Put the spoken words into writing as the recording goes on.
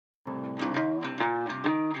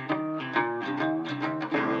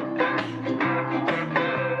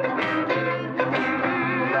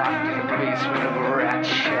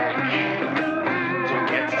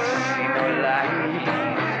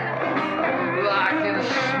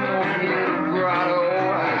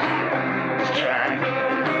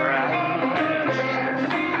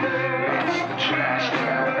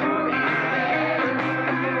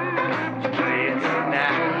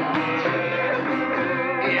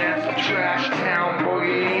trash town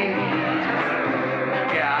boogie.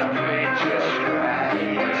 Got me just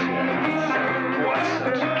right. What's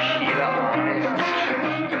the tequila on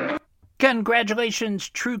it? Congratulations,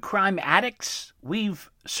 true crime addicts.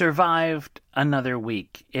 We've survived another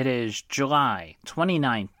week. It is July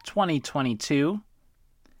 29th, 2022.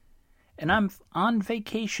 And I'm on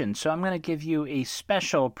vacation, so I'm going to give you a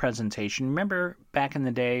special presentation. Remember back in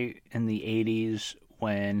the day in the 80s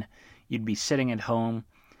when you'd be sitting at home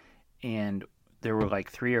and there were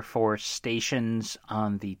like 3 or 4 stations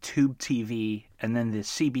on the tube TV, and then the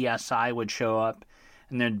CBSI would show up,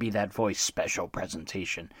 and there'd be that voice special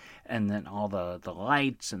presentation, and then all the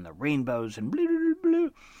lights and the rainbows and blue, blue,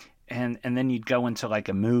 blue. And then you'd go into like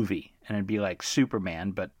a movie, and it'd be like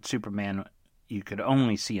Superman, but Superman you could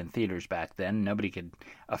only see in theaters back then. Nobody could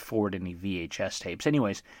afford any VHS tapes.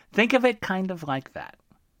 Anyways, think of it kind of like that.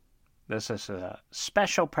 This is a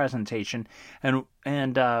special presentation, and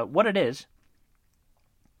what it is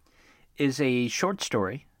a short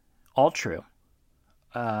story, all true,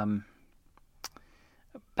 about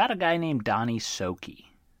a guy named Donnie Soki.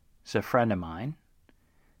 He's a friend of mine,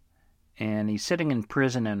 and he's sitting in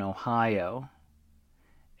prison in Ohio.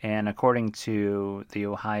 And according to the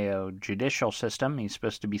Ohio judicial system, he's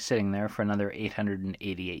supposed to be sitting there for another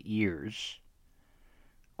 888 years.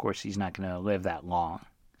 Of course, he's not going to live that long.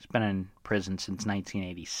 He's been in prison since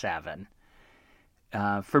 1987.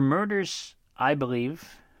 For murders, I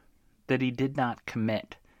believe, that he did not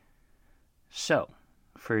commit. So,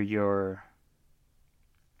 for your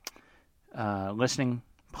listening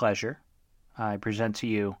pleasure, I present to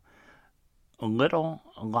you Little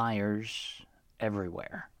Liars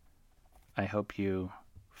Everywhere. I hope you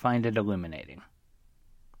find it illuminating.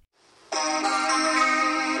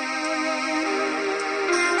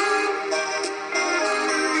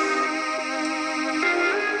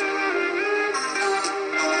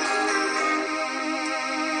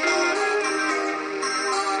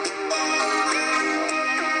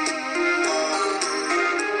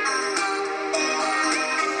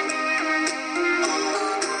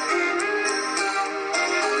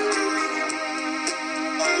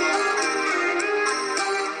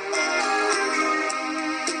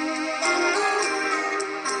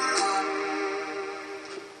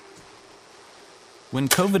 When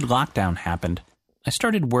COVID lockdown happened, I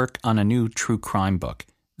started work on a new true crime book,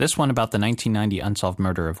 this one about the 1990 unsolved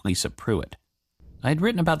murder of Lisa Pruitt. I had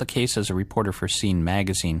written about the case as a reporter for Scene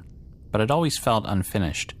magazine, but it always felt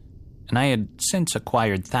unfinished, and I had since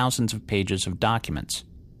acquired thousands of pages of documents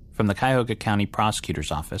from the Cuyahoga County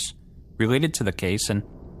Prosecutor's Office related to the case and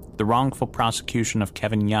the wrongful prosecution of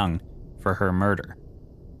Kevin Young for her murder.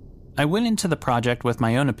 I went into the project with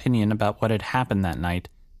my own opinion about what had happened that night,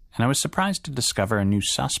 and I was surprised to discover a new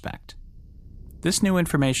suspect. This new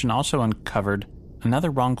information also uncovered another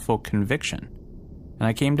wrongful conviction, and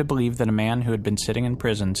I came to believe that a man who had been sitting in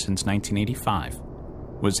prison since 1985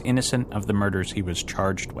 was innocent of the murders he was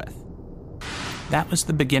charged with. That was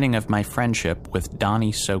the beginning of my friendship with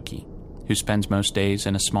Donnie Soki, who spends most days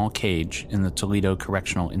in a small cage in the Toledo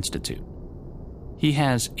Correctional Institute. He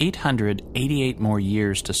has 888 more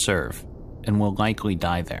years to serve and will likely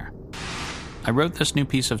die there. I wrote this new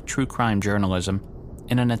piece of true crime journalism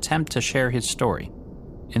in an attempt to share his story,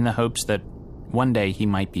 in the hopes that one day he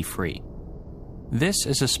might be free. This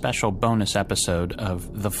is a special bonus episode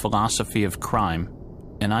of The Philosophy of Crime,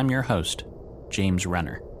 and I'm your host, James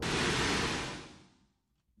Renner.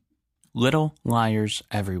 Little Liars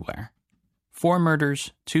Everywhere. 4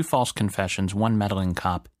 murders, 2 false confessions, 1 meddling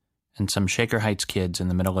cop, and some Shaker Heights kids in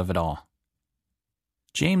the middle of it all.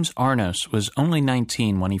 James Arnos was only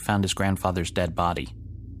 19 when he found his grandfather's dead body.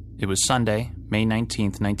 It was Sunday, May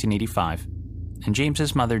 19th, 1985, and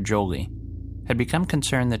James's mother, Jolie, had become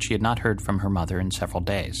concerned that she had not heard from her mother in several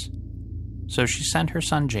days. So she sent her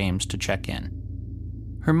son James to check in.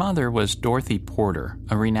 Her mother was Dorothy Porter,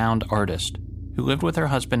 a renowned artist, who lived with her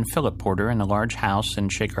husband Philip Porter in a large house in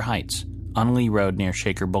Shaker Heights, on Lee Road near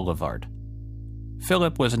Shaker Boulevard.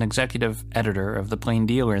 Philip was an executive editor of the Plain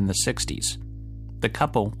Dealer in the 60s. The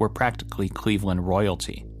couple were practically Cleveland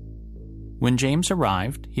royalty. When James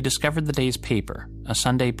arrived, he discovered the day's paper, a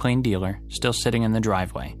Sunday Plain Dealer, still sitting in the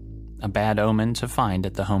driveway, a bad omen to find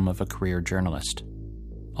at the home of a career journalist.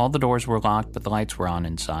 All the doors were locked, but the lights were on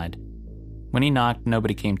inside. When he knocked,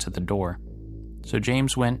 nobody came to the door, so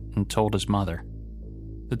James went and told his mother.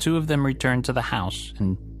 The two of them returned to the house,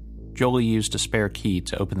 and Jolie used a spare key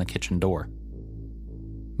to open the kitchen door.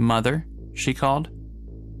 "Mother?" she called,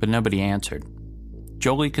 but nobody answered.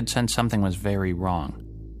 Jolie could sense something was very wrong.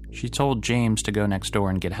 She told James to go next door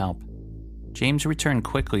and get help. James returned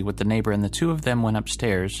quickly with the neighbor, and the two of them went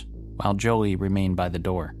upstairs, while Jolie remained by the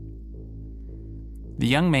door. The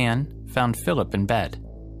young man found Philip in bed.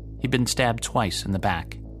 He'd been stabbed twice in the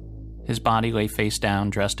back. His body lay face down,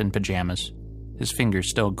 dressed in pajamas, his fingers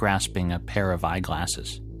still grasping a pair of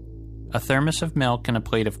eyeglasses. A thermos of milk and a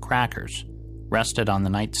plate of crackers rested on the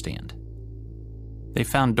nightstand. They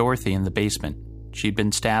found Dorothy in the basement. She'd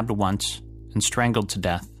been stabbed once and strangled to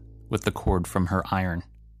death with the cord from her iron.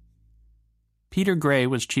 Peter Gray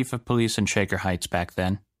was chief of police in Shaker Heights back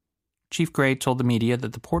then. Chief Gray told the media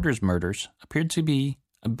that the Porters' murders appeared to be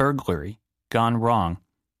a burglary gone wrong,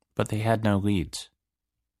 but they had no leads.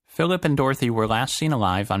 Philip and Dorothy were last seen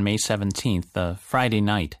alive on May 17th, a Friday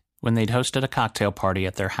night, when they'd hosted a cocktail party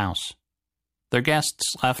at their house. Their guests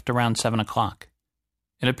left around 7 o'clock.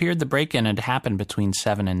 It appeared the break-in had happened between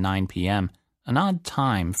 7 and 9 p.m., an odd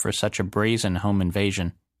time for such a brazen home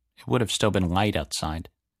invasion. It would have still been light outside.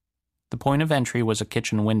 The point of entry was a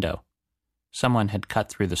kitchen window. Someone had cut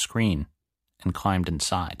through the screen and climbed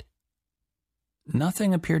inside.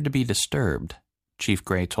 Nothing appeared to be disturbed, Chief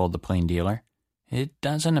Gray told the plain dealer. It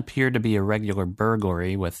doesn't appear to be a regular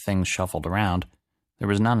burglary with things shuffled around. There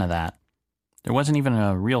was none of that. There wasn't even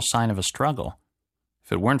a real sign of a struggle.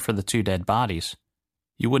 If it weren't for the 2 dead bodies,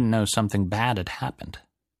 you wouldn't know something bad had happened.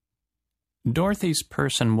 Dorothy's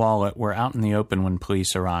purse and wallet were out in the open when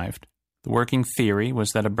police arrived. The working theory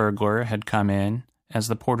was that a burglar had come in as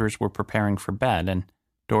the Porters were preparing for bed, and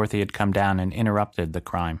Dorothy had come down and interrupted the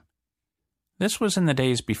crime. This was in the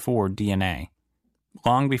days before DNA,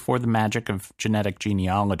 long before the magic of genetic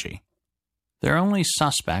genealogy. Their only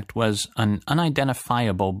suspect was an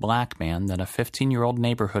unidentifiable black man that a 15-year-old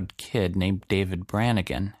neighborhood kid named David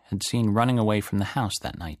Brannigan had seen running away from the house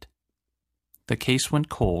that night. The case went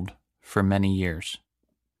cold for many years.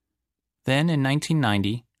 Then, in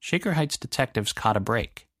 1990, Shaker Heights detectives caught a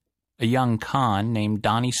break. A young con named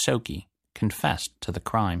Donnie Soki confessed to the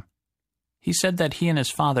crime. He said that he and his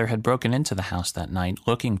father had broken into the house that night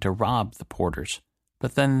looking to rob the Porters,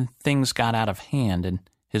 but then things got out of hand and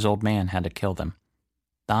his old man had to kill them.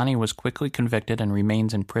 Donnie was quickly convicted and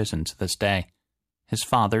remains in prison to this day. His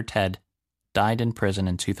father, Ted, died in prison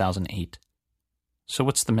in 2008. So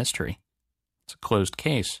what's the mystery? It's a closed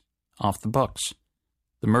case, off the books.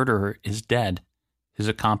 The murderer is dead. His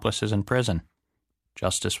accomplice is in prison.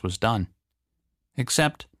 Justice was done.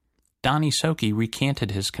 Except Donnie Soki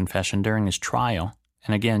recanted his confession during his trial,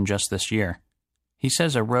 and again just this year. He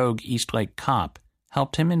says a rogue Eastlake cop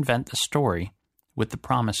helped him invent the story with the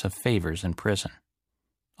promise of favors in prison.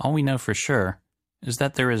 All we know for sure is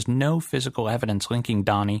that there is no physical evidence linking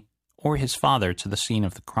Donnie or his father to the scene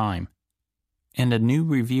of the crime. And a new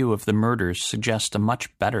review of the murders suggests a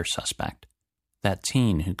much better suspect. That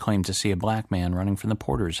teen who claimed to see a black man running from the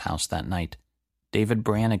Porters' house that night, David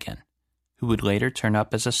Brannigan, who would later turn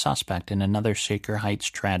up as a suspect in another Shaker Heights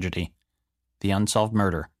tragedy, the unsolved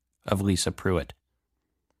murder of Lisa Pruitt.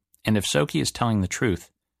 And if Soki is telling the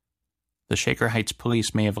truth, the Shaker Heights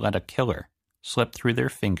police may have let a killer slip through their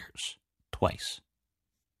fingers twice.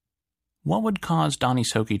 What would cause Donnie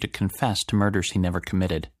Soki to confess to murders he never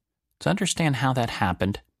committed? To understand how that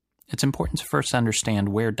happened, it's important to first understand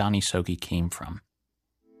where Donnie Soki came from.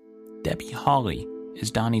 Debbie Hawley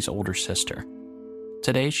is Donnie's older sister.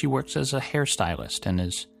 Today she works as a hairstylist and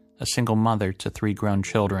is a single mother to 3 grown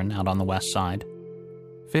children out on the west side.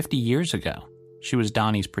 50 years ago, she was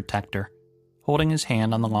Donnie's protector, holding his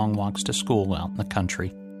hand on the long walks to school out in the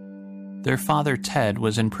country. Their father, Ted,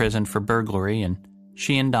 was in prison for burglary, and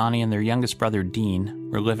she and Donnie and their youngest brother, Dean,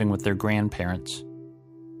 were living with their grandparents.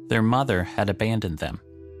 Their mother had abandoned them.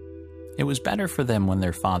 It was better for them when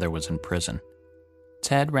their father was in prison.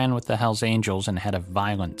 Ted ran with the Hells Angels and had a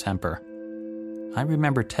violent temper. I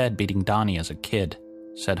remember Ted beating Donnie as a kid,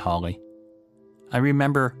 said Hawley. I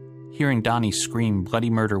remember hearing Donnie scream bloody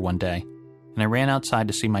murder one day, and I ran outside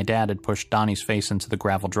to see my dad had pushed Donnie's face into the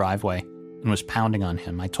gravel driveway and was pounding on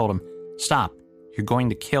him. I told him, "Stop, you're going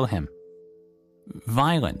to kill him."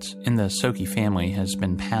 Violence in the Soki family has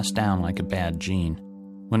been passed down like a bad gene.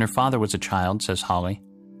 When her father was a child, says Hawley,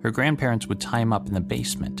 her grandparents would tie him up in the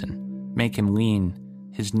basement and make him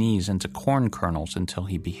lean his knees into corn kernels until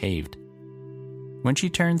he behaved. When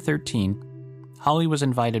she turned 13, Holly was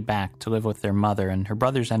invited back to live with their mother, and her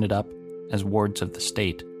brothers ended up as wards of the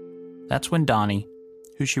state. That's when Donnie,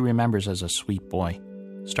 who she remembers as a sweet boy,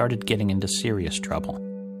 started getting into serious trouble.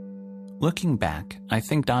 Looking back, I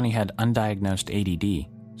think Donnie had undiagnosed ADD,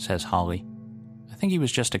 says Holly. I think he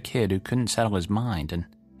was just a kid who couldn't settle his mind, and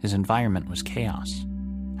his environment was chaos.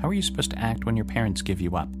 How are you supposed to act when your parents give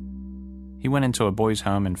you up? He went into a boys'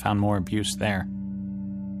 home and found more abuse there.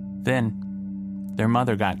 Then, their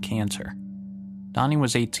mother got cancer. Donnie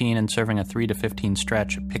was 18 and serving a 3 to 15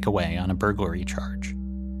 stretch at Pickaway on a burglary charge.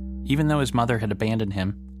 Even though his mother had abandoned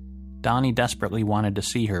him, Donnie desperately wanted to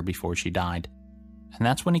see her before she died. And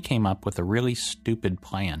that's when he came up with a really stupid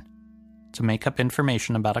plan to make up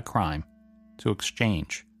information about a crime to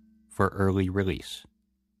exchange for early release.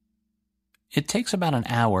 It takes about an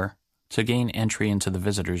hour to gain entry into the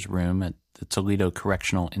visitor's room at the Toledo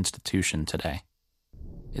Correctional Institution today.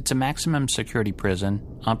 It's a maximum security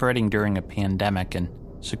prison operating during a pandemic, and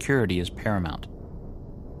security is paramount.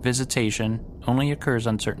 Visitation only occurs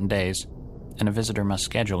on certain days, and a visitor must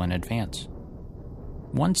schedule in advance.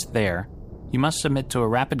 Once there, you must submit to a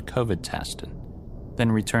rapid COVID test and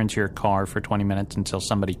then return to your car for 20 minutes until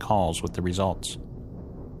somebody calls with the results.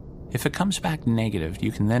 If it comes back negative,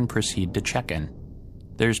 you can then proceed to check-in.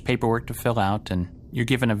 There's paperwork to fill out, and you're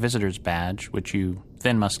given a visitor's badge, which you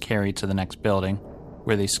then must carry to the next building,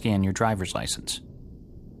 where they scan your driver's license.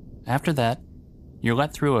 After that, you're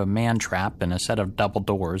let through a man trap and a set of double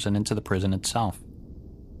doors and into the prison itself.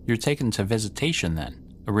 You're taken to visitation then,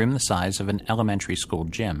 a room the size of an elementary school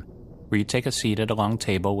gym, where you take a seat at a long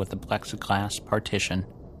table with a plexiglass partition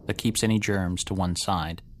that keeps any germs to one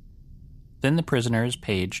side. Then the prisoner is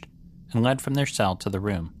paged and led from their cell to the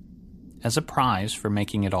room. As a prize for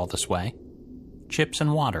making it all this way, chips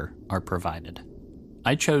and water are provided.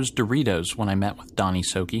 I chose Doritos when I met with Donnie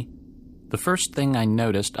Szoke. The first thing I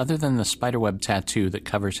noticed, other than the spiderweb tattoo that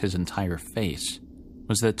covers his entire face,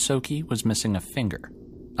 was that Szoke was missing a finger,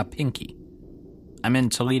 a pinky. "I'm in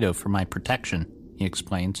Toledo for my protection," he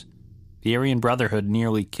explains. "The Aryan Brotherhood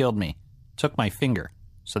nearly killed me, took my finger,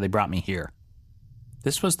 so they brought me here."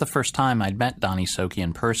 This was the first time I'd met Donnie Szoke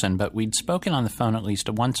in person, but we'd spoken on the phone at least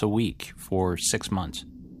once a week for 6 months.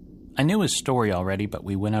 I knew his story already, but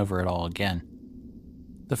we went over it all again.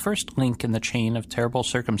 The first link in the chain of terrible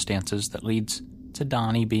circumstances that leads to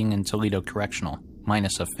Donnie being in Toledo Correctional,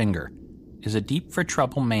 minus a finger, is a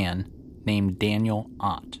deep-for-trouble man named Daniel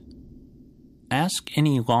Ott. Ask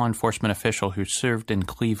any law enforcement official who served in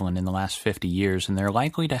Cleveland in the last 50 years, and they're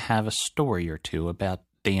likely to have a story or two about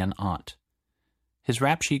Dan Ott. His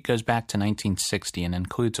rap sheet goes back to 1960 and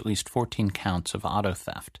includes at least 14 counts of auto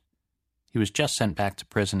theft. He was just sent back to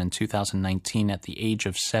prison in 2019 at the age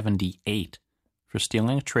of 78 for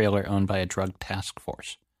stealing a trailer owned by a drug task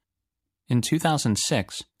force. In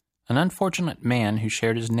 2006, an unfortunate man who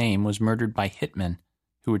shared his name was murdered by hitmen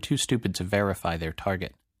who were too stupid to verify their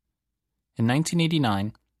target. In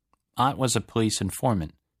 1989, Ott was a police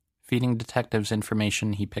informant, feeding detectives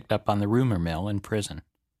information he picked up on the rumor mill in prison,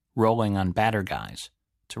 rolling on badder guys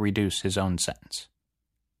to reduce his own sentence.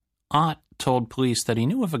 Ott told police that he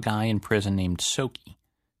knew of a guy in prison named Szoke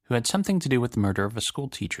who had something to do with the murder of a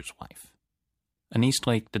schoolteacher's wife. An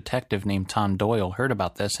Eastlake detective named Tom Doyle heard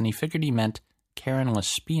about this, and he figured he meant Karen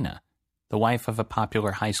Laspina, the wife of a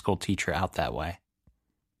popular high school teacher out that way.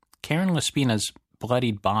 Karen Laspina's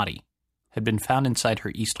bloodied body had been found inside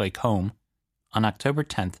her Eastlake home on October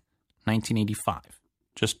 10th, 1985,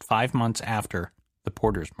 just 5 months after the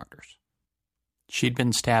Porter's murders. She'd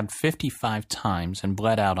been stabbed 55 times and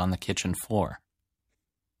bled out on the kitchen floor.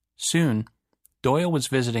 Soon, Doyle was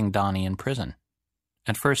visiting Donnie in prison.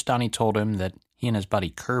 At first, Donnie told him that he and his buddy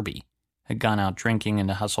Kirby had gone out drinking in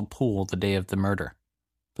the Hustle Pool the day of the murder,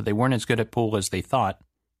 but they weren't as good at pool as they thought,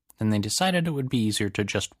 and they decided it would be easier to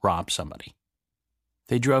just rob somebody.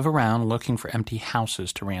 They drove around looking for empty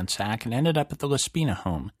houses to ransack and ended up at the Laspina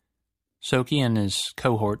home. Szoke and his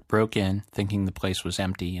cohort broke in, thinking the place was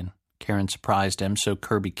empty, and Karen surprised him, so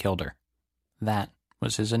Kirby killed her. That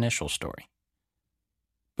was his initial story.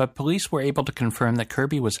 But police were able to confirm that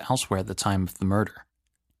Kirby was elsewhere at the time of the murder.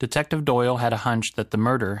 Detective Doyle had a hunch that the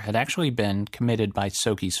murder had actually been committed by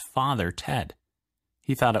Szoke's father, Ted.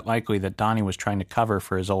 He thought it likely that Donnie was trying to cover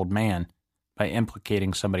for his old man by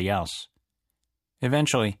implicating somebody else.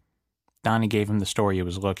 Eventually, Donnie gave him the story he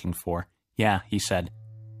was looking for. "Yeah," he said,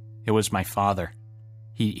 "it was my father.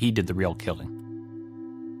 He did the real killing."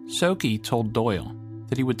 Szoke told Doyle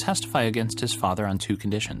that he would testify against his father on 2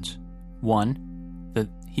 conditions. 1, that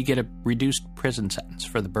he get a reduced prison sentence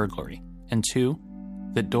for the burglary, and 2,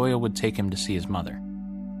 that Doyle would take him to see his mother.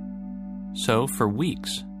 So, for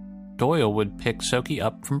weeks, Doyle would pick Szoke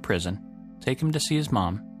up from prison, take him to see his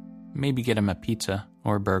mom, maybe get him a pizza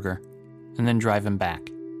or a burger, and then drive him back.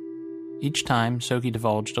 Each time, Szoke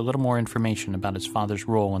divulged a little more information about his father's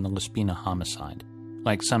role in the Laspina homicide,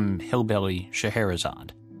 like some hillbilly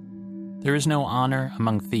Scheherazade. There is no honor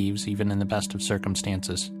among thieves, even in the best of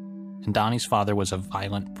circumstances, and Donnie's father was a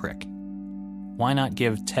violent prick. Why not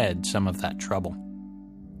give Ted some of that trouble?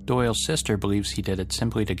 Doyle's sister believes he did it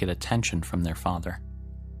simply to get attention from their father.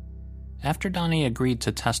 After Donnie agreed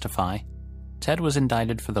to testify, Ted was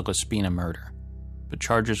indicted for the Laspina murder, but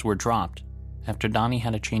charges were dropped after Donnie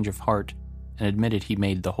had a change of heart and admitted he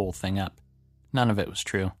made the whole thing up. None of it was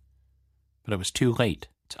true. But it was too late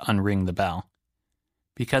to unring the bell.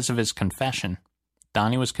 Because of his confession,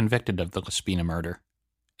 Donnie was convicted of the Laspina murder,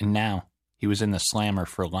 and now he was in the slammer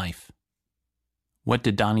for life. What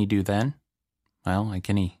did Donnie do then? Well, like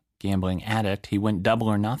any gambling addict, he went double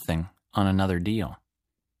or nothing on another deal.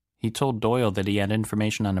 He told Doyle that he had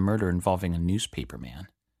information on a murder involving a newspaper man.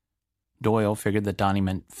 Doyle figured that Donnie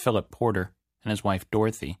meant Philip Porter and his wife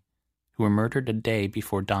Dorothy, who were murdered a day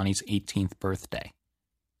before Donnie's 18th birthday.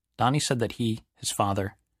 Donnie said that he, his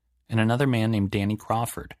father, and another man named Danny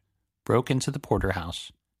Crawford broke into the Porter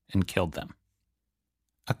house and killed them.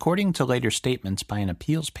 According to later statements by an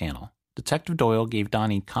appeals panel, Detective Doyle gave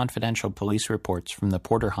Donnie confidential police reports from the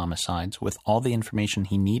Porter homicides with all the information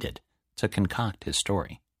he needed to concoct his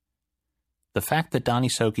story. The fact that Donnie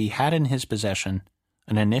Soke had in his possession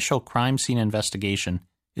an initial crime scene investigation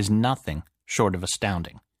is nothing short of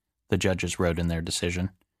astounding, the judges wrote in their decision.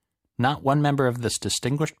 Not one member of this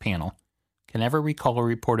distinguished panel can ever recall a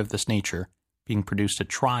report of this nature being produced at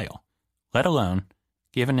trial, let alone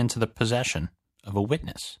given into the possession of a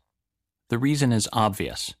witness. The reason is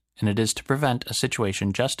obvious, and it is to prevent a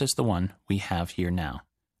situation just as the one we have here now.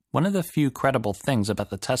 One of the few credible things about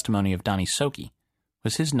the testimony of Donnie Soke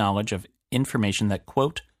was his knowledge of information that,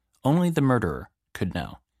 quote, only the murderer could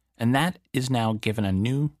know, and that is now given a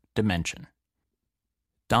new dimension.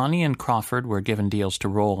 Donnie and Crawford were given deals to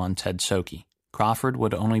roll on Ted Soke. Crawford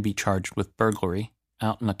would only be charged with burglary,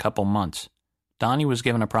 out in a couple months. Donnie was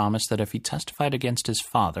given a promise that if he testified against his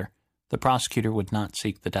father, the prosecutor would not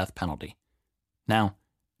seek the death penalty. Now,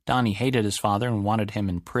 Donnie hated his father and wanted him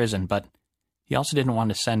in prison, but he also didn't want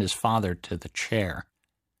to send his father to the chair.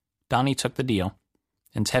 Donnie took the deal,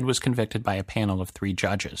 and Ted was convicted by a panel of 3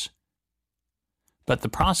 judges. But the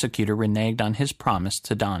prosecutor reneged on his promise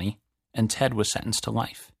to Donnie, and Ted was sentenced to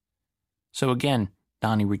life. So again,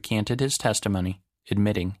 Donnie recanted his testimony,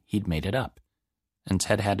 admitting he'd made it up, and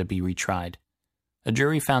Ted had to be retried. A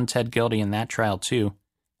jury found Ted guilty in that trial too,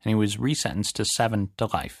 and he was resentenced to 7 to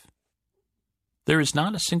life. There is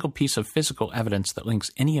not a single piece of physical evidence that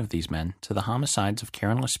links any of these men to the homicides of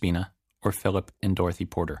Karen Laspina or Philip and Dorothy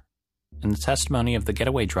Porter, and the testimony of the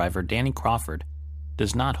getaway driver Danny Crawford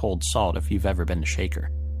does not hold salt if you've ever been to Shaker.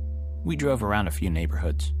 We drove around a few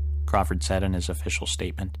neighborhoods, Crawford said in his official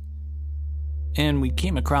statement, and we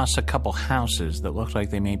came across a couple houses that looked like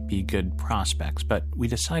they might be good prospects, but we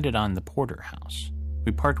decided on the Porter house.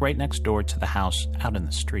 We parked right next door to the house out in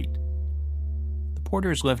the street. The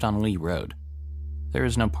Porters lived on Lee Road. There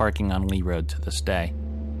is no parking on Lee Road to this day.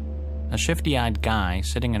 A shifty-eyed guy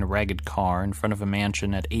sitting in a ragged car in front of a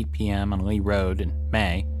mansion at 8 p.m. on Lee Road in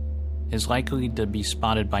May is likely to be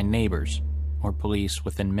spotted by neighbors or police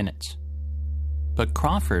within minutes. But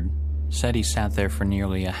Crawford said he sat there for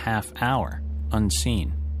nearly a half hour,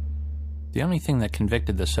 unseen. The only thing that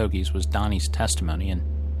convicted the Sokes was Donnie's testimony and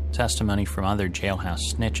testimony from other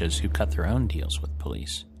jailhouse snitches who cut their own deals with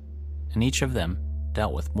police. And each of them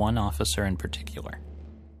dealt with one officer in particular,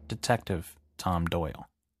 Detective Tom Doyle.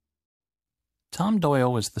 Tom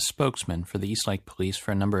Doyle was the spokesman for the Eastlake Police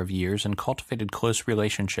for a number of years and cultivated close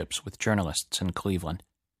relationships with journalists in Cleveland.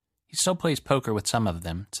 He still plays poker with some of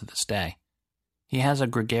them to this day. He has a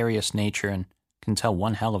gregarious nature and can tell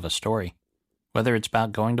one hell of a story, whether it's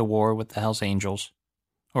about going to war with the Hells Angels,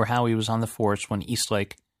 or how he was on the force when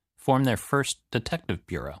Eastlake formed their first detective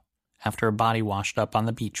bureau after a body washed up on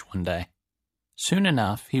the beach one day. Soon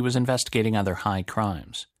enough, he was investigating other high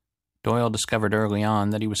crimes. Doyle discovered early on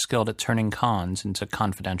that he was skilled at turning cons into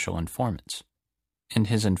confidential informants, and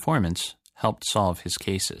his informants helped solve his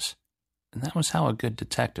cases. And that was how a good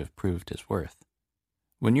detective proved his worth.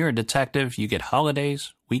 When you're a detective, you get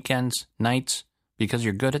holidays, weekends, nights, because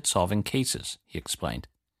you're good at solving cases, he explained.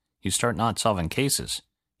 You start not solving cases,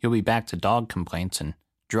 you'll be back to dog complaints and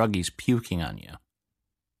druggies puking on you.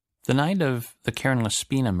 The night of the Karen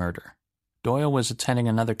Laspina murder, Doyle was attending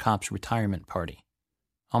another cop's retirement party.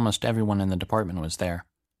 Almost everyone in the department was there.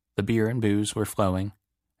 The beer and booze were flowing,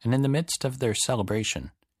 and in the midst of their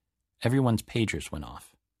celebration, everyone's pagers went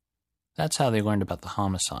off. That's how they learned about the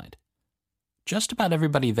homicide. Just about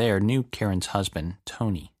everybody there knew Karen's husband,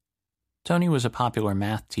 Tony. Tony was a popular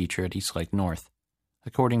math teacher at Eastlake North.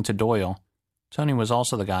 According to Doyle, Tony was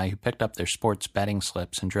also the guy who picked up their sports betting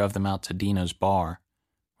slips and drove them out to Dino's bar,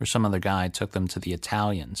 where some other guy took them to the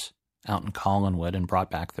Italians out in Collinwood and brought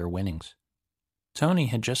back their winnings. Tony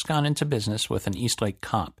had just gone into business with an Eastlake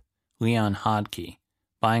cop, Leon Hodke,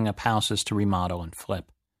 buying up houses to remodel and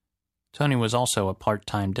flip. Tony was also a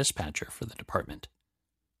part-time dispatcher for the department.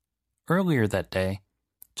 Earlier that day,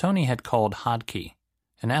 Tony had called Hodke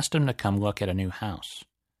and asked him to come look at a new house.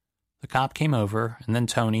 The cop came over, and then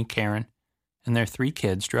Tony, Karen, and their 3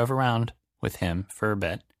 kids drove around with him for a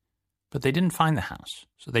bit, but they didn't find the house,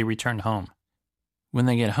 so they returned home. When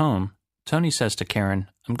they get home, Tony says to Karen,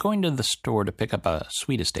 "I'm going to the store to pick up a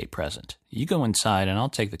Sweet Estate present. You go inside and I'll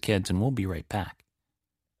take the kids and we'll be right back."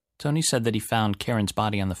 Tony said that he found Karen's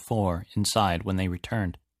body on the floor inside when they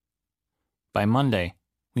returned. "By Monday,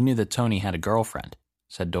 we knew that Tony had a girlfriend,"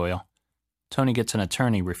 said Doyle. "Tony gets an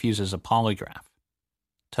attorney, refuses a polygraph.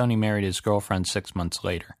 Tony married his girlfriend 6 months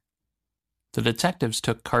later." The detectives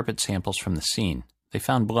took carpet samples from the scene. They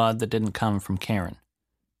found blood that didn't come from Karen.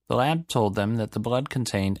 The lab told them that the blood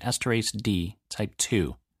contained esterase D type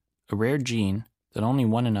 2, a rare gene that only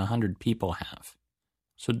 1 in 100 people have.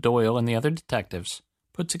 So Doyle and the other detectives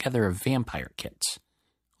put together a vampire kits,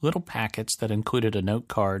 little packets that included a note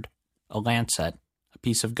card, a lancet, a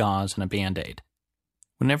piece of gauze, and a Band-Aid.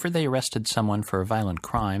 Whenever they arrested someone for a violent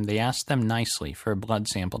crime, they asked them nicely for a blood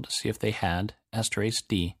sample to see if they had esterase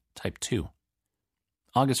D type 2.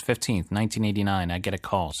 "August 15th, 1989, I get a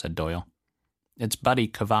call," said Doyle. "It's Buddy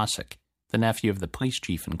Kovacic, the nephew of the police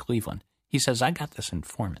chief in Cleveland. He says, I got this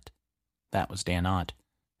informant." That was Dan Ott,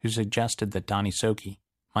 who suggested that Donnie Soki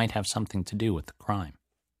might have something to do with the crime.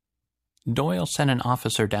 Doyle sent an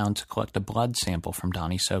officer down to collect a blood sample from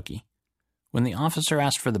Donnie Soki. When the officer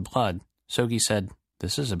asked for the blood, Soki said,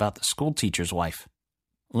 "This is about the school teacher's wife."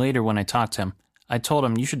 Later, when I talked to him, I told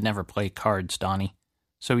him, "You should never play cards, Donnie."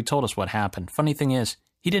 So he told us what happened. Funny thing is,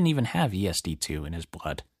 he didn't even have ESD2 in his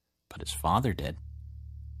blood, but his father did.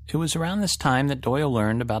 It was around this time that Doyle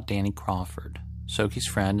learned about Danny Crawford, Soki's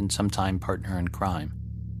friend and sometime partner in crime.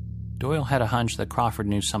 Doyle had a hunch that Crawford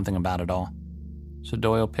knew something about it all, so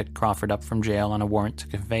Doyle picked Crawford up from jail on a warrant to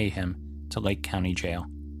convey him to Lake County Jail.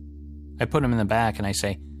 I put him in the back and I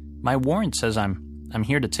say, "My warrant says I'm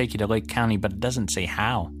here to take you to Lake County, but it doesn't say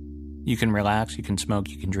how. You can relax, you can smoke,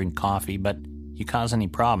 you can drink coffee, but you cause any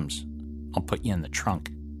problems, I'll put you in the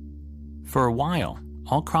trunk." For a while,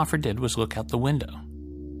 all Crawford did was look out the window.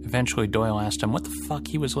 Eventually, Doyle asked him what the fuck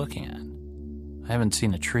he was looking at. "I haven't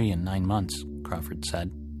seen a tree in 9 months, Crawford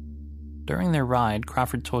said. During their ride,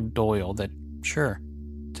 Crawford told Doyle that, sure,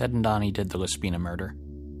 Ted and Donnie did the Laspina murder.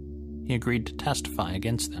 He agreed to testify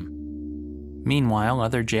against them. Meanwhile,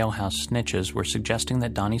 other jailhouse snitches were suggesting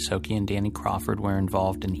that Donnie Soki and Danny Crawford were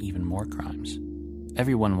involved in even more crimes.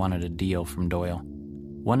 Everyone wanted a deal from Doyle.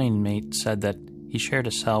 One inmate said that he shared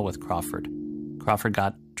a cell with Crawford. Crawford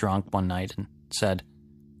got drunk one night and said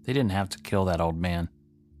they didn't have to kill that old man.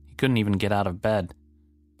 He couldn't even get out of bed,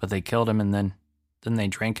 but they killed him and then they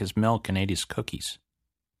drank his milk and ate his cookies.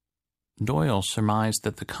 Doyle surmised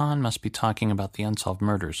that the con must be talking about the unsolved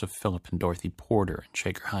murders of Philip and Dorothy Porter in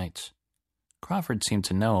Shaker Heights. Crawford seemed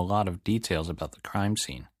to know a lot of details about the crime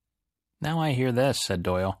scene. "Now I hear this," said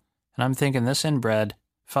Doyle, "and I'm thinking this inbred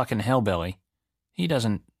fucking hillbilly, he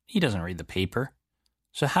doesn't read the paper.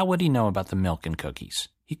 So how would he know about the milk and cookies?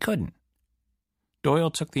 He couldn't."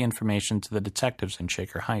 Doyle took the information to the detectives in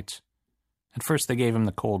Shaker Heights. At first they gave him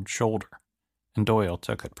the cold shoulder, and Doyle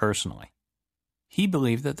took it personally. He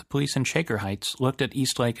believed that the police in Shaker Heights looked at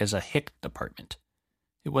Eastlake as a hick department.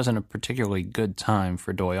 It wasn't a particularly good time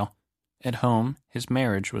for Doyle. At home, his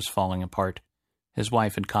marriage was falling apart. His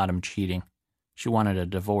wife had caught him cheating. She wanted a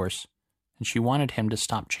divorce, and she wanted him to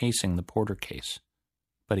stop chasing the Porter case.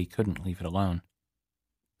 But he couldn't leave it alone.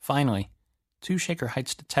 Finally, 2 Shaker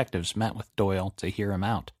Heights detectives met with Doyle to hear him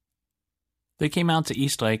out. They came out to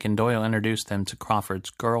Eastlake and Doyle introduced them to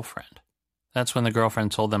Crawford's girlfriend. That's when the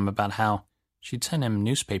girlfriend told them about how she'd sent him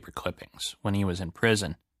newspaper clippings when he was in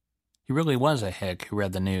prison. He really was a hick who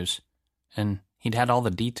read the news, and he'd had all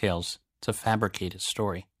the details to fabricate his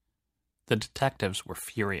story. The detectives were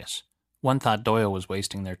furious. One thought Doyle was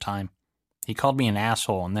wasting their time. "He called me an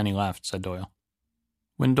asshole and then he left," said Doyle.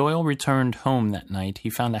 When Doyle returned home that night,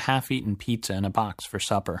 he found a half-eaten pizza in a box for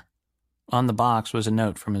supper. On the box was a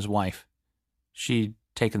note from his wife. She'd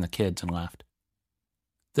taken the kids and left.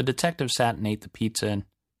 The detective sat and ate the pizza and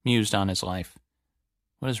mused on his life.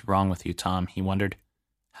 "What is wrong with you, Tom?" he wondered.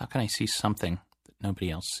 "How can I see something that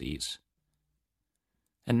nobody else sees?"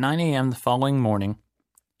 At 9 a.m. the following morning,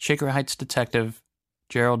 Shaker Heights detective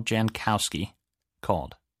Gerald Jankowski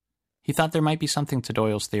called. He thought there might be something to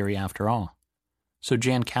Doyle's theory after all. So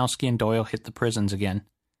Jankowski and Doyle hit the prisons again,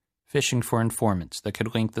 fishing for informants that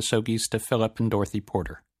could link the Sokis to Philip and Dorothy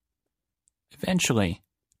Porter. Eventually,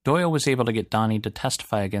 Doyle was able to get Donnie to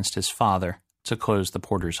testify against his father to close the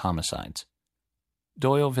Porters' homicides.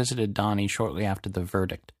 Doyle visited Donnie shortly after the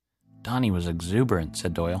verdict. "Donnie was exuberant,"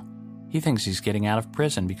 said Doyle. "He thinks he's getting out of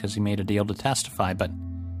prison because he made a deal to testify, but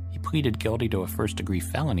he pleaded guilty to a first-degree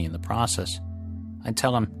felony in the process. I'd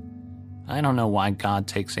tell him, I don't know why God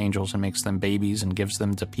takes angels and makes them babies and gives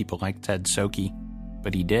them to people like Ted Sokey,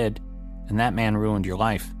 but he did, and that man ruined your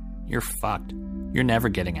life. You're fucked. You're never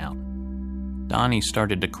getting out. Donnie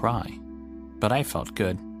started to cry. But I felt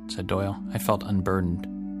good, said Doyle. I felt unburdened.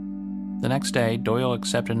 The next day, Doyle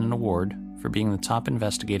accepted an award for being the top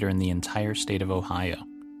investigator in the entire state of Ohio.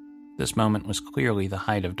 This moment was clearly the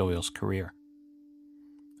height of Doyle's career.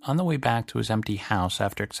 On the way back to his empty house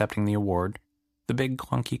after accepting the award, the big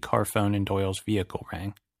clunky car phone in Doyle's vehicle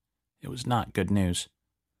rang. It was not good news.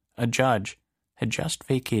 A judge had just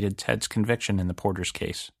vacated Ted's conviction in the Porter's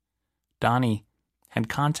case. Donnie had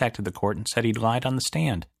contacted the court and said he'd lied on the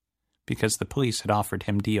stand because the police had offered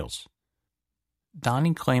him deals.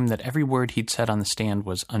 Donnie claimed that every word he'd said on the stand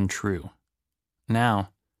was untrue. Now,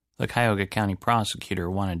 the Cuyahoga County prosecutor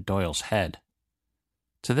wanted Doyle's head.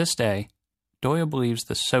 To this day, Doyle believes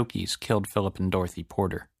the Sokeys killed Philip and Dorothy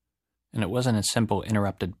Porter, and it wasn't a simple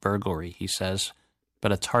interrupted burglary, he says,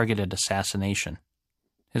 but a targeted assassination.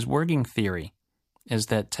 His working theory is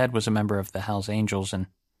that Ted was a member of the Hells Angels and,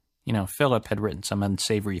 Philip had written some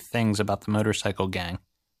unsavory things about the motorcycle gang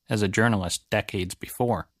as a journalist decades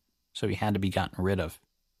before, so he had to be gotten rid of.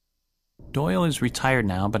 Doyle is retired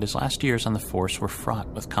now, but his last years on the force were fraught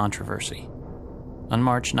with controversy. On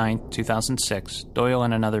March 9, 2006, Doyle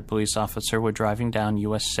and another police officer were driving down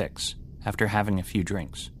US 6 after having a few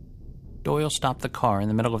drinks. Doyle stopped the car in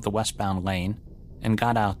the middle of the westbound lane and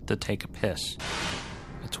got out to take a piss.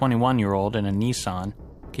 A 21-year-old in a Nissan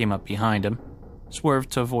came up behind him,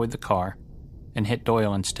 swerved to avoid the car, and hit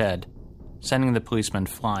Doyle instead, sending the policeman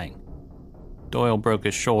flying. Doyle broke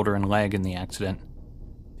his shoulder and leg in the accident.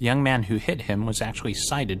 The young man who hit him was actually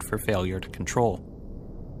cited for failure to control.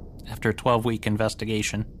 After a 12-week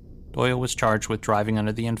investigation, Doyle was charged with driving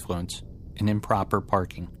under the influence and improper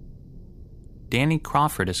parking. Danny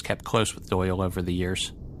Crawford has kept close with Doyle over the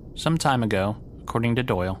years. Some time ago, according to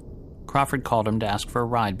Doyle, Crawford called him to ask for a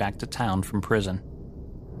ride back to town from prison.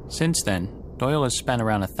 Since then, Doyle has spent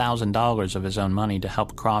around $1,000 of his own money to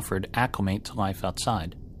help Crawford acclimate to life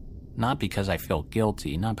outside. Not because I feel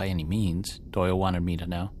guilty, not by any means, Doyle wanted me to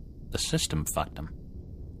know. The system fucked him.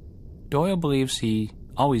 Doyle believes he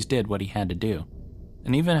always did what he had to do,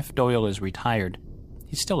 and even if Doyle is retired,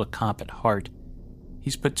 he's still a cop at heart.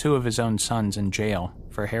 He's put 2 of his own sons in jail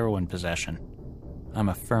for heroin possession. I'm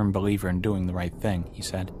a firm believer in doing the right thing, he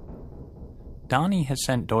said. Donnie has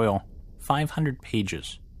sent Doyle 500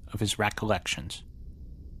 pages of his recollections.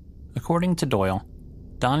 According to Doyle,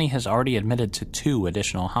 Donnie has already admitted to 2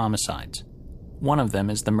 additional homicides. One of them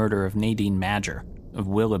is the murder of Nadine Madger of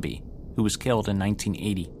Willoughby, who was killed in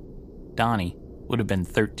 1980. Donnie would have been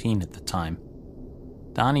 13 at the time.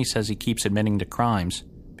 Donnie says he keeps admitting to crimes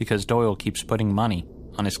because Doyle keeps putting money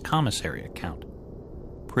on his commissary account.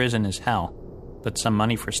 Prison is hell, but some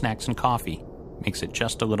money for snacks and coffee makes it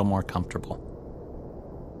just a little more comfortable.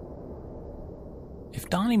 If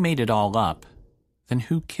Donnie made it all up, then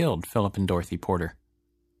who killed Philip and Dorothy Porter?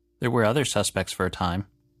 There were other suspects for a time.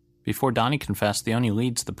 Before Donnie confessed, the only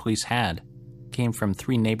leads the police had came from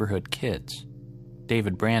 3 neighborhood kids,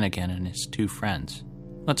 David Brannigan and his 2 friends.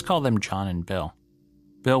 Let's call them John and Bill.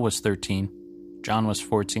 Bill was 13, John was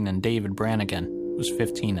 14, and David Brannigan was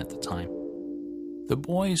 15 at the time. The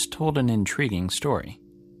boys told an intriguing story.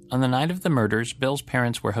 On the night of the murders, Bill's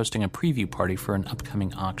parents were hosting a preview party for an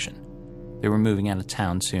upcoming auction. They were moving out of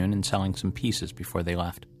town soon and selling some pieces before they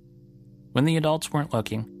left. When the adults weren't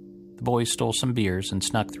looking, the boys stole some beers and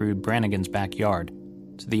snuck through Brannigan's backyard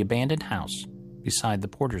to the abandoned house beside the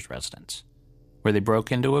Porter's residence, where they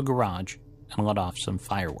broke into a garage and let off some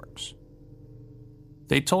fireworks.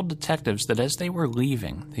 They told detectives that as they were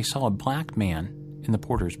leaving, they saw a black man in the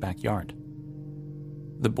Porter's backyard.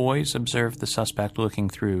 The boys observed the suspect looking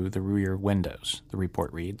through the rear windows, the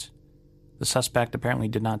report reads. The suspect apparently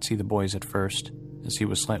did not see the boys at first, as he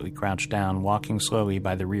was slightly crouched down, walking slowly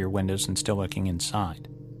by the rear windows and still looking inside.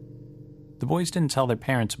 The boys didn't tell their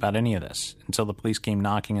parents about any of this until the police came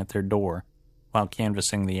knocking at their door while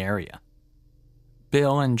canvassing the area.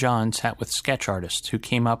 Bill and John sat with sketch artists who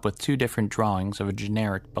came up with 2 different drawings of a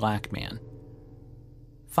generic black man.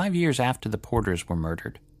 5 years after the Porters were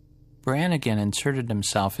murdered, Brannigan inserted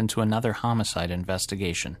himself into another homicide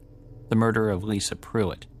investigation, the murder of Lisa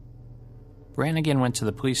Pruitt. Brannigan went to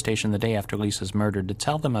the police station the day after Lisa's murder to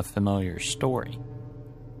tell them a familiar story.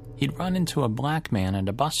 He'd run into a black man at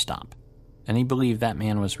a bus stop, and he believed that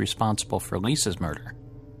man was responsible for Lisa's murder,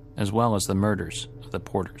 as well as the murders of the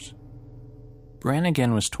Porters.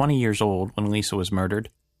 Brannigan was 20 years old when Lisa was murdered,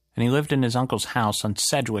 and he lived in his uncle's house on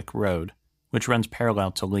Sedgwick Road, which runs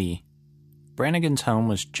parallel to Lee. Brannigan's home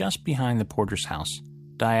was just behind the Porter's house,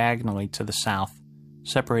 diagonally to the south,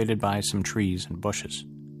 separated by some trees and bushes.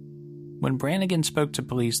 When Brannigan spoke to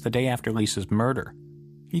police the day after Lisa's murder,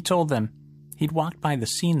 he told them he'd walked by the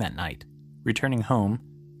scene that night, returning home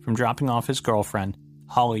from dropping off his girlfriend,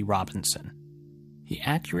 Holly Robinson. He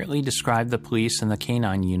accurately described the police and the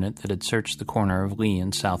canine unit that had searched the corner of Lee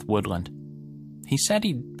and South Woodland. He said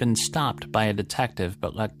he'd been stopped by a detective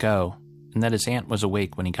but let go, and that his aunt was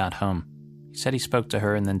awake when he got home. He said he spoke to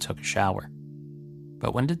her and then took a shower.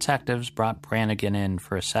 But when detectives brought Brannigan in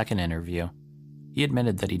for a second interview, he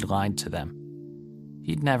admitted that he'd lied to them.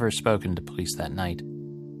 He'd never spoken to police that night.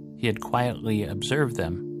 He had quietly observed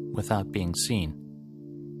them without being seen.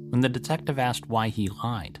 When the detective asked why he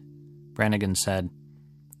lied, Brannigan said,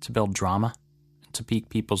 "To build drama and to pique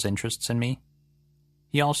people's interests in me."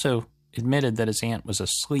 He also admitted that his aunt was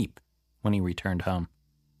asleep when he returned home.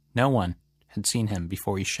 No one had seen him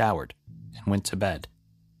before he showered and went to bed.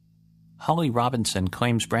 Holly Robinson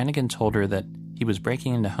claims Brannigan told her that he was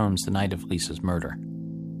breaking into homes the night of Lisa's murder.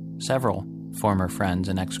 Several former friends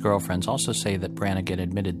and ex-girlfriends also say that Brannigan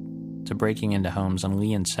admitted to breaking into homes on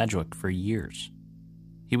Lee and Sedgwick for years.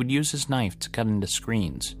 He would use his knife to cut into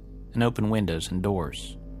screens and open windows and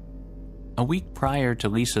doors. A week prior to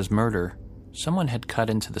Lisa's murder, someone had cut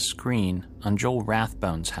into the screen on Joel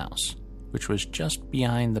Rathbone's house, which was just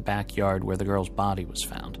behind the backyard where the girl's body was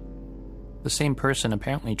found. The same person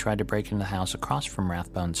apparently tried to break into the house across from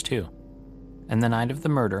Rathbone's too. And the night of the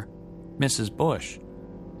murder, Mrs. Bush,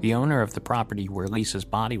 the owner of the property where Lisa's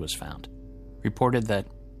body was found, reported that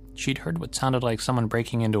she'd heard what sounded like someone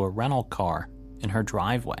breaking into a rental car in her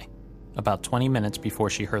driveway about 20 minutes before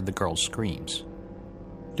she heard the girl's screams.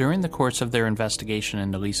 During the course of their investigation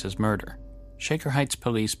into Lisa's murder, Shaker Heights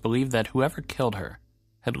police believed that whoever killed her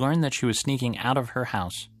had learned that she was sneaking out of her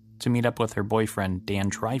house to meet up with her boyfriend Dan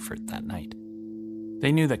Dreifert that night.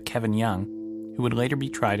 They knew that Kevin Young, who would later be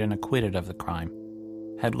tried and acquitted of the crime,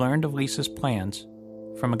 had learned of Lisa's plans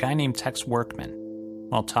from a guy named Tex Workman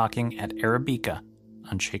while talking at Arabica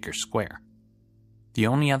on Shaker Square. The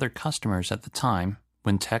only other customers at the time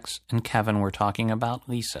when Tex and Kevin were talking about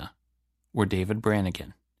Lisa were David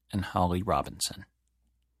Brannigan and Holly Robinson.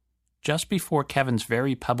 Just before Kevin's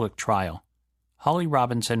very public trial, Holly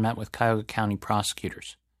Robinson met with Cuyahoga County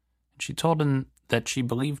prosecutors, and she told them that she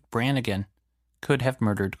believed Brannigan could have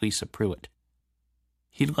murdered Lisa Pruitt.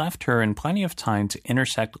 He'd left her in plenty of time to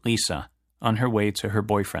intersect Lisa on her way to her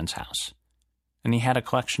boyfriend's house, and he had a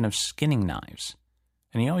collection of skinning knives,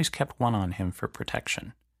 and he always kept one on him for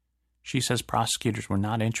protection. She says prosecutors were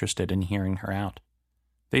not interested in hearing her out.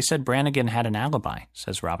 They said Brannigan had an alibi,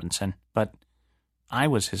 says Robinson, but I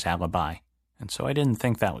was his alibi, and so I didn't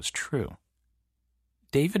think that was true.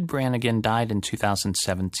 David Brannigan died in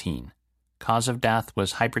 2017. Cause of death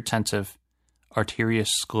was hypertensive,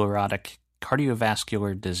 arteriosclerotic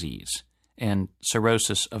cardiovascular disease, and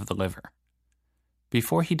cirrhosis of the liver.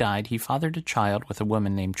 Before he died, he fathered a child with a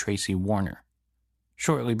woman named Tracy Warner.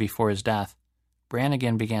 Shortly before his death,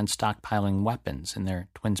 Brannigan began stockpiling weapons in their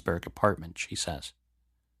Twinsburg apartment, she says.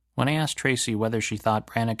 When I asked Tracy whether she thought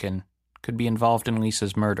Brannigan could be involved in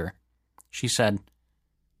Lisa's murder, she said,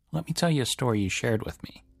 "Let me tell you a story he shared with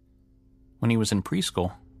me. When he was in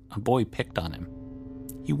preschool, a boy picked on him.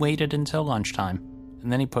 He waited until lunchtime,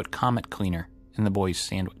 and then he put Comet Cleaner in the boy's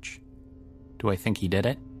sandwich. Do I think he did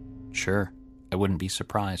it? Sure, I wouldn't be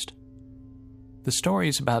surprised." The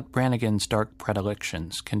stories about Brannigan's dark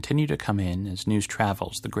predilections continue to come in as news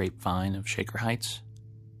travels the grapevine of Shaker Heights.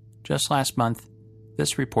 Just last month,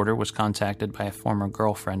 this reporter was contacted by a former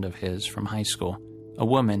girlfriend of his from high school, a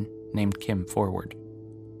woman named Kim Forward.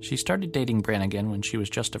 She started dating Brannigan when she was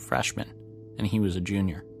just a freshman, and he was a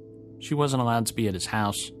junior. She wasn't allowed to be at his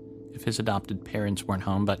house if his adopted parents weren't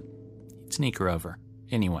home, but he'd sneak her over,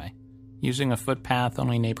 anyway, using a footpath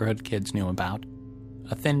only neighborhood kids knew about,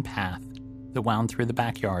 a thin path that wound through the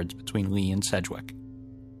backyards between Lee and Sedgwick.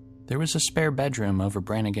 There was a spare bedroom over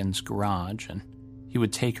Brannigan's garage, and he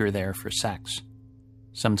would take her there for sex.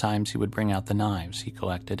 Sometimes he would bring out the knives he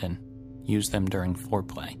collected and use them during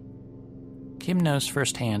foreplay. Kim knows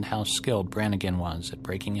firsthand how skilled Brannigan was at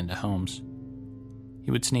breaking into homes.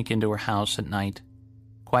 He would sneak into her house at night,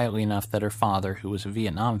 quietly enough that her father, who was a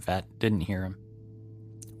Vietnam vet, didn't hear him.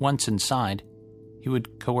 Once inside, he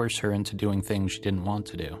would coerce her into doing things she didn't want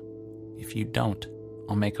to do. "If you don't,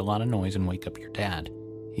 I'll make a lot of noise and wake up your dad,"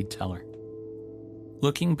 he'd tell her.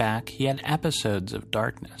 Looking back, he had episodes of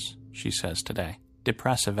darkness, she says today.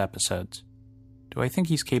 Depressive episodes. Do I think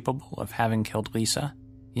he's capable of having killed Lisa?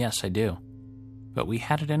 Yes, I do. But we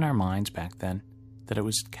had it in our minds back then that it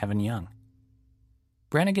was Kevin Young.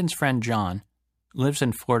 Brannigan's friend John lives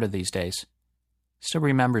in Florida these days. Still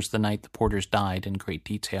remembers the night the Porters died in great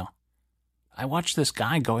detail. I watched this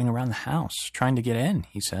guy going around the house, trying to get in,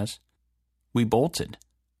 he says. We bolted,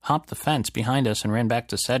 hopped the fence behind us and ran back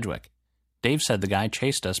to Sedgwick. Dave said the guy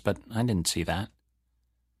chased us, but I didn't see that.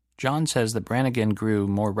 John says that Brannigan grew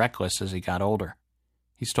more reckless as he got older.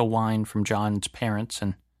 He stole wine from John's parents,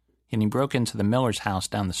 and he broke into the Miller's house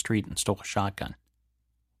down the street and stole a shotgun.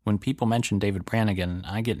 When people mention David Brannigan,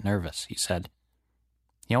 I get nervous, he said.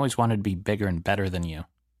 He always wanted to be bigger and better than you.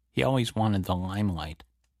 He always wanted the limelight.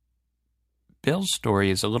 Bill's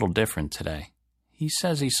story is a little different today. He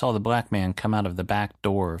says he saw the black man come out of the back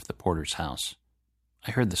door of the Porter's house.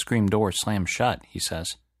 I heard the screen door slam shut, he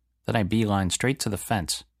says. Then I beelined straight to the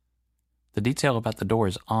fence. The detail about the door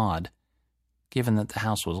is odd, given that the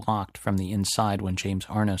house was locked from the inside when James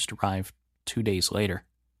Arnost arrived 2 days later.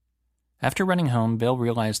 After running home, Bill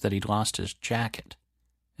realized that he'd lost his jacket.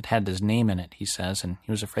 It had his name in it, he says, and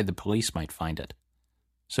he was afraid the police might find it.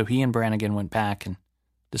 So he and Brannigan went back and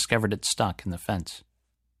discovered it stuck in the fence.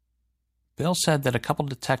 Bill said that a couple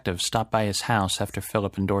detectives stopped by his house after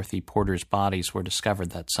Philip and Dorothy Porter's bodies were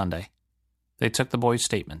discovered that Sunday. They took the boys'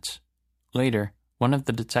 statements. Later, one of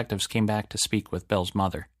the detectives came back to speak with Bill's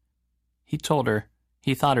mother. He told her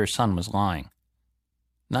he thought her son was lying.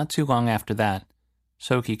 Not too long after that,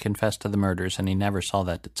 Sokey confessed to the murders and he never saw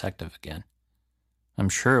that detective again. I'm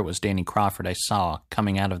sure it was Danny Crawford I saw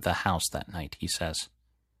coming out of the house that night, he says.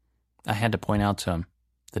 I had to point out to him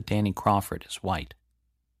that Danny Crawford is white.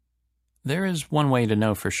 There is one way to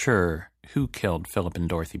know for sure who killed Philip and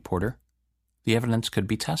Dorothy Porter. The evidence could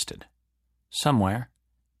be tested. Somewhere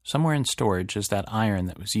in storage is that iron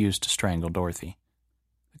that was used to strangle Dorothy.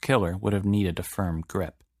 The killer would have needed a firm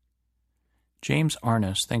grip. James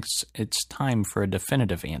Arnost thinks it's time for a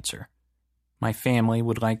definitive answer. My family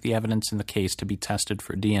would like the evidence in the case to be tested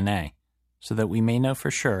for DNA, so that we may know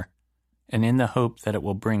for sure, and in the hope that it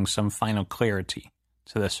will bring some final clarity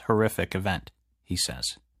to this horrific event, he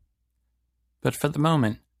says. But for the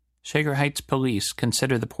moment, Shaker Heights police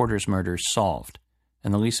consider the Porter's murders solved,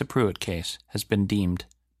 and the Lisa Pruitt case has been deemed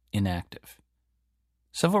inactive.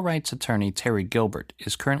 Civil rights attorney Terry Gilbert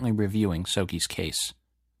is currently reviewing Sokey's case.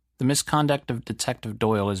 The misconduct of Detective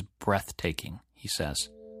Doyle is breathtaking, he says,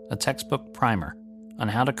 a textbook primer on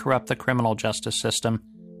how to corrupt the criminal justice system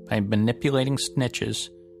by manipulating snitches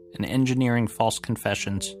and engineering false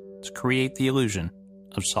confessions to create the illusion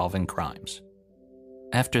of solving crimes.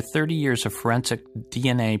 After 30 years of forensic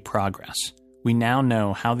DNA progress, we now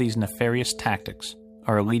know how these nefarious tactics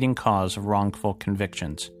are a leading cause of wrongful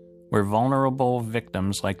convictions, where vulnerable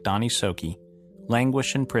victims like Donnie Sokey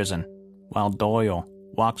languish in prison while Doyle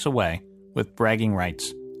walks away with bragging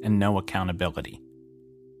rights and no accountability.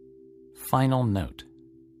 Final note.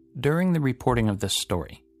 During the reporting of this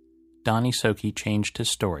story, Donnie Sokey changed his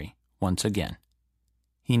story once again.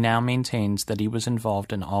 He now maintains that he was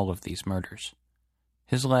involved in all of these murders.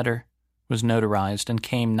 His letter was notarized and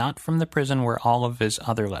came not from the prison where all of his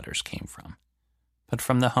other letters came from, but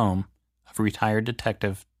from the home of retired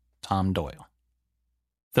detective Tom Doyle.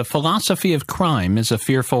 The Philosophy of Crime is a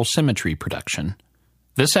Fearful Symmetry production.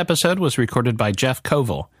 This episode was recorded by Jeff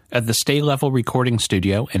Koval at the Stay Level Recording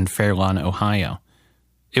Studio in Fairlawn, Ohio.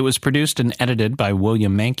 It was produced and edited by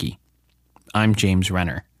William Mankey. I'm James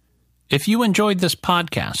Renner. If you enjoyed this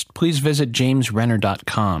podcast, please visit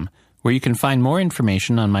jamesrenner.com, where you can find more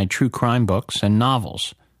information on my true crime books and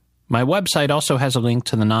novels. My website also has a link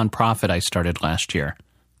to the nonprofit I started last year,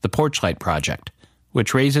 the Porchlight Project,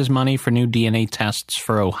 which raises money for new DNA tests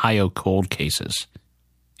for Ohio cold cases.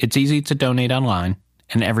 It's easy to donate online,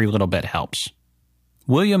 and every little bit helps.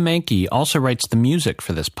 William Mankey also writes the music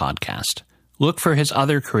for this podcast. Look for his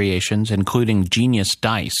other creations, including Genius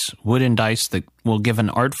Dice, wooden dice that will give an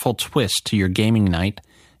artful twist to your gaming night,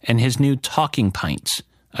 and his new Talking Pints,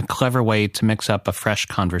 a clever way to mix up a fresh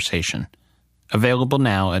conversation. Available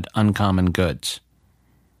now at Uncommon Goods.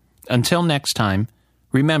 Until next time,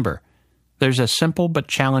 remember, there's a simple but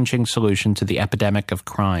challenging solution to the epidemic of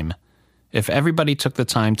crime. If everybody took the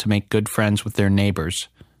time to make good friends with their neighbors,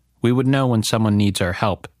 we would know when someone needs our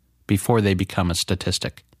help before they become a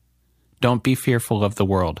statistic. Don't be fearful of the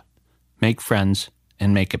world. Make friends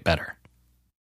and make it better.